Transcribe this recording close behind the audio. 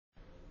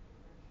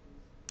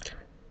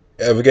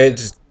Again,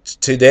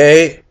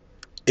 today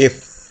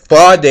is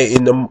Friday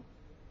in the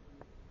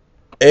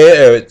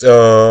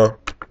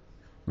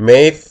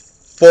May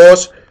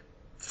 4th,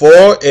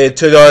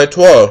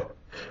 2012.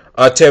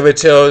 I'll tell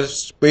it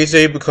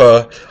basically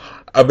because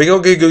we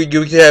gonna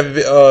you can have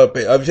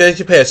I'm trying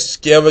to play a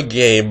scary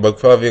game, but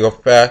probably a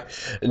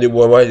fact and then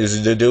what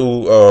is to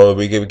do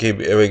we can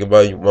keep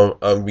everybody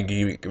we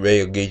give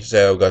ready to get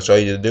yourself gonna show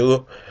you to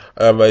do.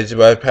 It's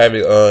about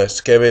having a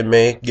scary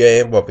main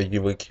game, but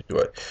you will keep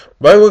doing.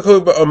 But we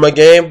could on my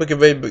game, we can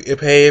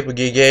pay we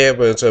can get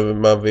but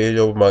my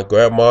video with my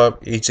grandma,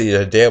 each is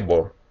a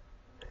demo.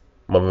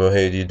 Mama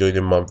here you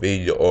doing my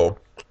video.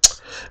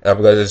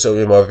 I'm gonna show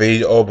you my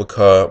video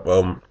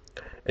because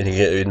and you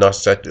get not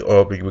set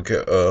or we give a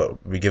game,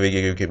 we give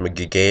a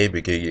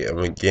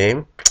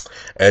game.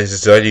 As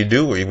it's what you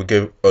do, we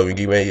give you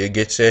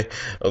get it.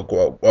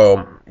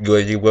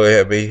 You will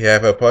have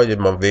a part of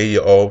my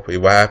video or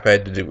what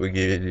happened to do we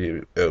give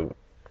you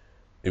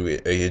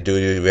you do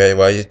it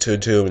right to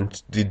do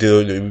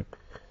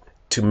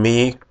to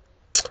me.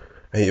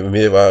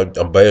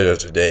 I'm better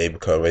today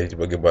because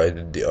we're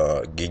going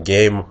the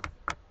game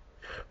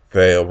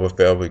fail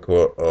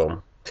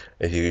record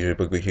and you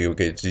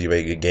get to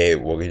make a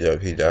game where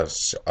he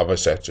does other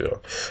section.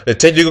 The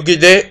technical get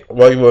that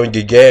while you want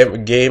to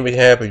get game it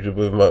happens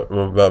with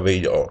my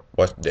video.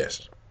 Watch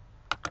this.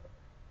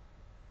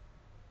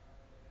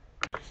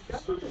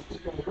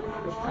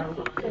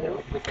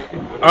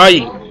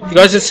 Alright, you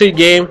guys just see the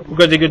game, we're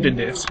gonna go to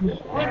this.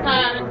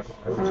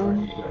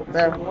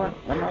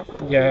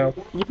 Yeah.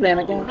 You playing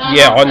a game?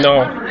 Yeah, I know.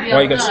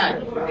 Why you guys?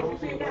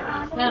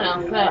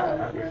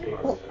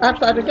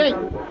 Outside the gate.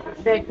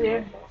 Back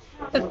there.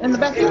 In the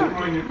backyard?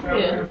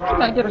 Yeah.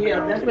 Trying to get a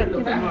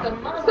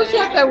who's she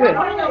out there with?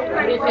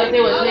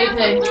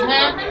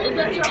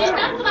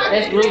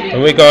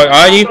 And we go,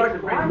 Artie.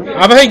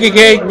 I think you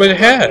gave with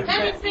hat.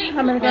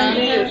 How many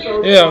games?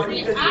 Yeah.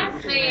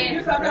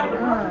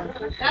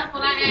 That's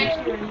what I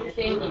asked you when you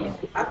said yes.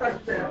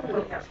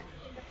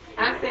 I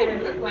said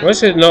it looked like.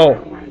 What's it? No.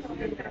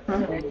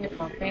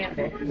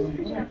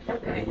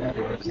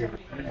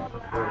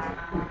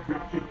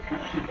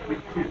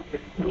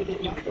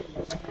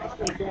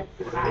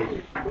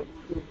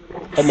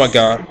 Oh my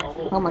god.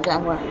 Oh my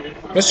god, what?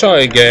 Let's try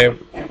a game.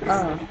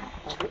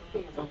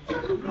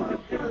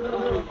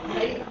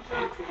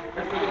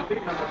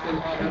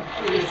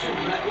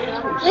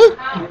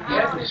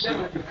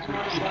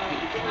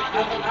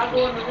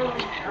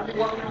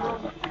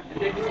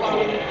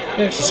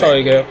 Let's try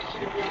a game.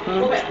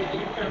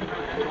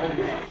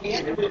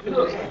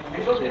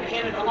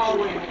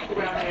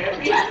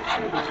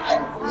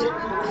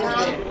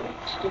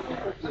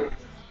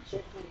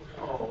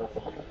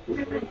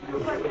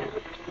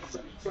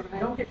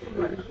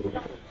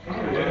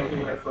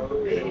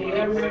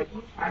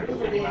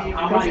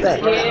 What's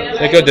that?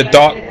 They got the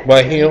dot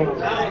right here.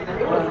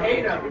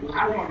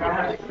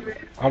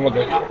 I'm gonna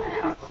go.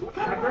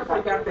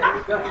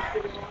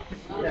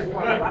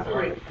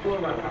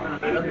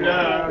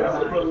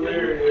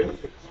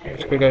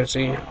 We're gonna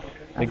see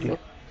the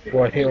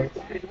right here.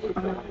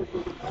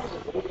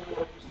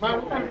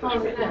 Mom, what kind of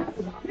phone is that?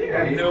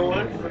 You know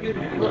what? The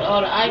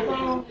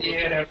iPhone?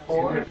 Yeah, that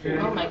 4.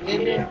 Oh my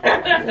goodness.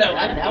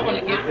 I want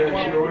to get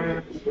one.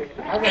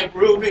 I was like,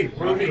 Ruby.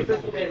 look.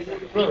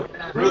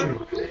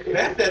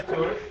 That's that to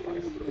her.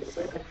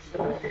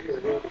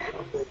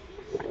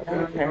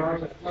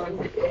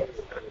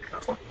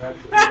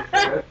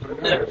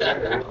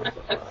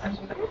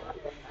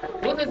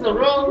 What is the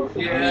rose?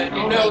 Yeah,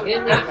 you Oh know. my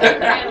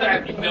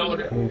goodness. You know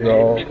what?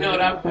 No. You know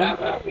what?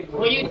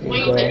 Where you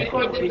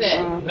record this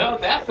at? No,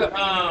 that's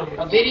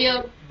A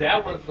video?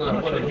 that was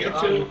on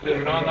YouTube.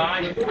 Is it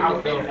online?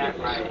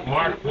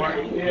 Mark. Got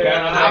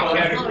another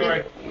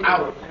category.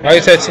 Out. I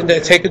said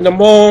taking the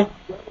mall.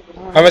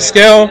 Have a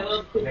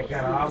scale. You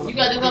got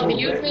this up on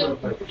YouTube?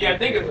 Yeah, I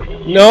think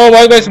it's. No,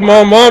 why guys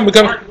mom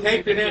because Mark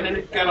taped it in, and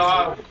it's got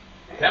all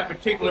that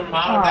particular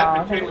model,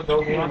 that particular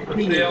those ones for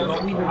sale.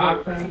 Those are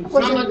hot.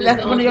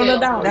 That's one of your little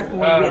dogs. That's the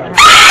one you get.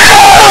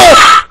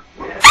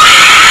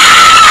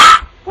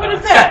 What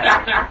is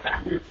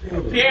that?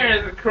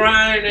 Terence is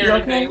crying and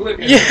everything. Look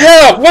at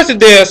yeah, what's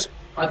this?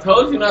 I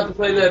told you not to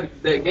play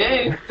that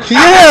game. Yeah. I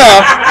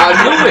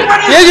knew it.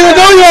 Yeah, you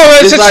know you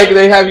already. It's like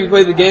they have you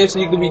play the game so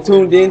you can be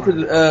tuned into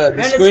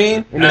the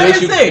screen, and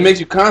it makes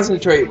you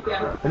concentrate.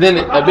 And then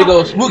a big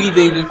old spooky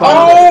thing just pops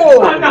up.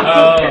 Oh!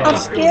 I'm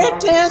scared,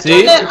 Terence.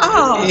 See?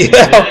 Oh.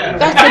 Yeah.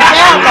 That's the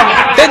devil.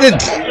 That is,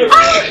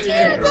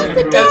 That's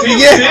the devil.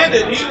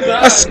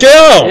 yeah. A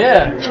scale.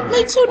 Yeah.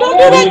 Me too. Don't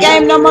do that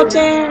game no more,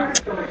 Terence.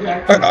 Don't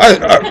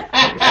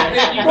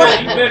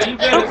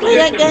play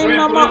that game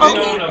no more,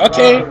 okay?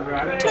 Okay.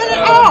 Turn it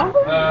off.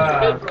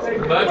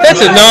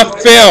 That's enough,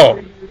 Phil.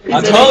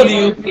 I told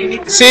you.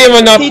 See him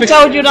enough. He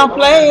told you don't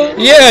play it.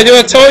 Yeah, I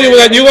told you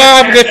that you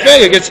have a good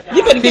figure.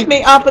 You better get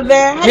me off of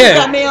there. How you Yeah.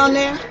 got me on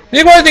there?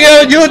 You going to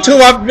get on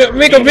YouTube? I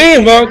make a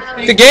video about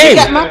the You game.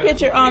 got my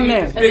picture on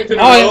there.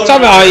 Oh,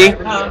 sorry, are you?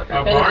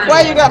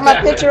 Why you got my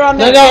picture on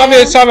there? No, I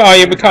mean, sorry, are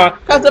you? Because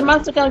Because the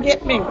monster gonna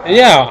get me.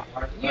 yeah.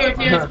 You ever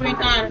feel free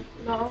time?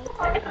 No.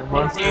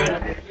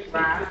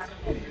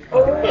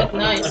 That's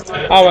nice.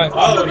 All right.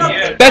 Oh,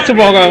 yeah. That's the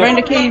one. Bring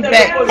the keys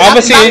back. I'm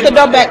gonna see. Lock the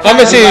door back. I'm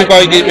gonna see if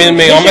I get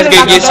me. I'm gonna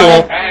get some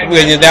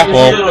with that It's a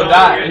one. little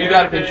dot, and you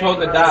gotta control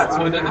the dot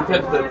so it doesn't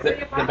touch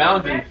the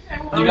boundary.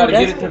 You gotta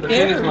get it to the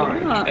finish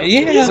line.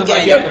 Yeah. So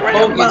like you have to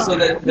focus so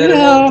that it Yeah.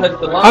 doesn't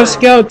touch the line. I'm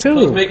scared So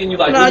it's too. making you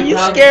like No, really you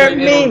concentrate scared in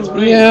on me. the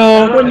screen.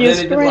 Yeah. When And you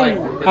then it just like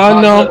scream. it I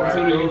pops know. up as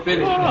soon as you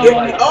finish.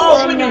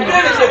 Oh, when you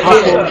finish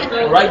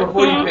it. Right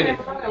before you finish.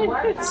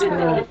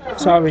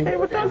 Sorry. Hey,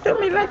 well, don't do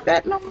me like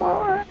that no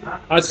more.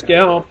 I'm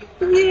scared.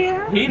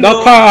 Yeah. He No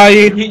knew. cry.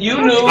 You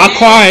knew. I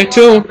cried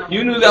too.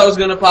 You knew that was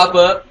gonna pop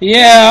up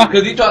Yeah.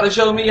 because he tried to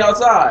show me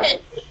outside.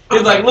 He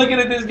was like, "Looking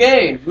at this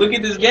game. Look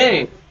at this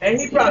game." And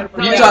he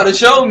probably You tried to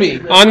show me.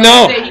 I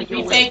know.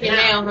 He taking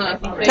now, huh?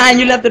 He taking- Time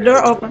you left the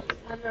door open.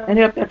 And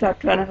he up there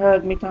trying to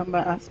hug me, talking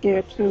about I'm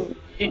scared too.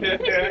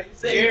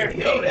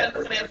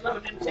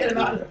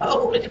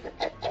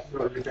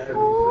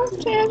 Oh,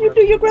 Sam, you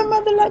do your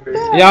grandmother like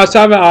that? Yeah,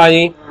 sorry,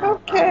 Auntie.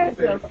 Okay.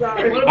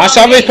 I'm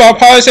sorry for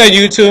apologizing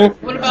you too.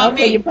 What about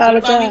Okay, me? you What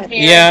about apologize. me,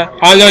 Terrence? Yeah,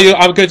 I know you.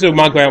 I'm good to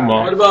my What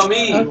grandma. about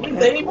me?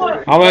 Okay.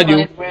 How about you?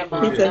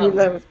 He said he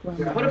loves his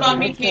grandma. What about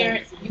me,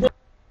 Terrence?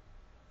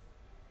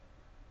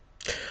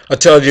 I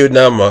told you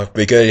now,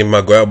 because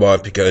my grandma,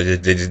 because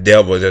the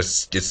devil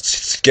just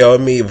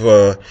scared me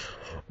for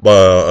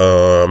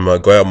my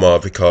grandma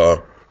because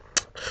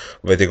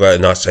but they got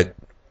not said.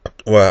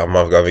 Well, I'm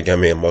gonna get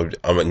me.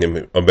 I'm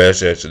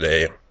embarrassed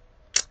today.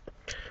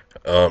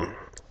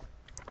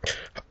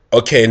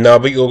 Okay, now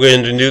we go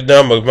into new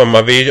number from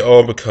my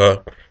video because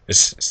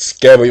it's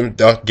scary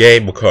dark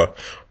game because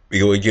we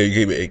go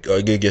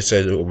get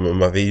set over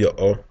my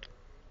video.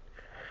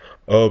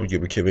 We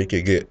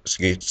can get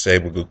say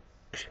we go.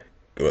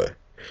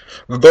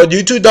 We go to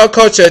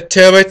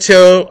youtube.com/Terence.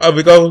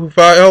 We go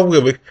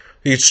find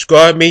you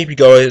subscribe me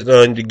because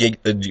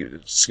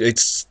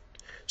it's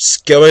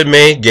scary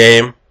man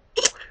game.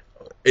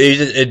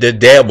 It's the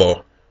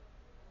devil.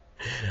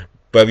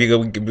 But we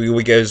go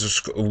to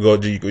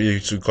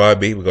subscribe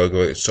me. We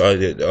go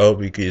sign it up.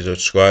 We can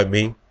subscribe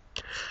me,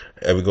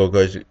 and we go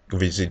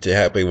visit the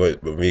happy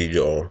with me,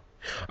 y'all.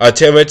 I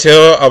tell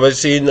I was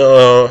seeing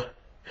well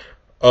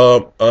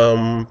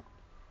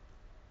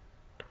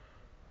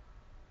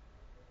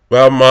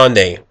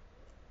Monday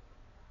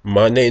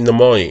in the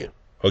morning.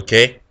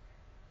 Okay.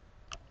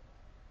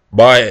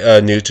 Bye,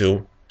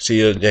 YouTube. See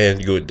you then.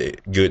 Good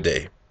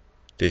day.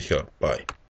 Take care. Bye.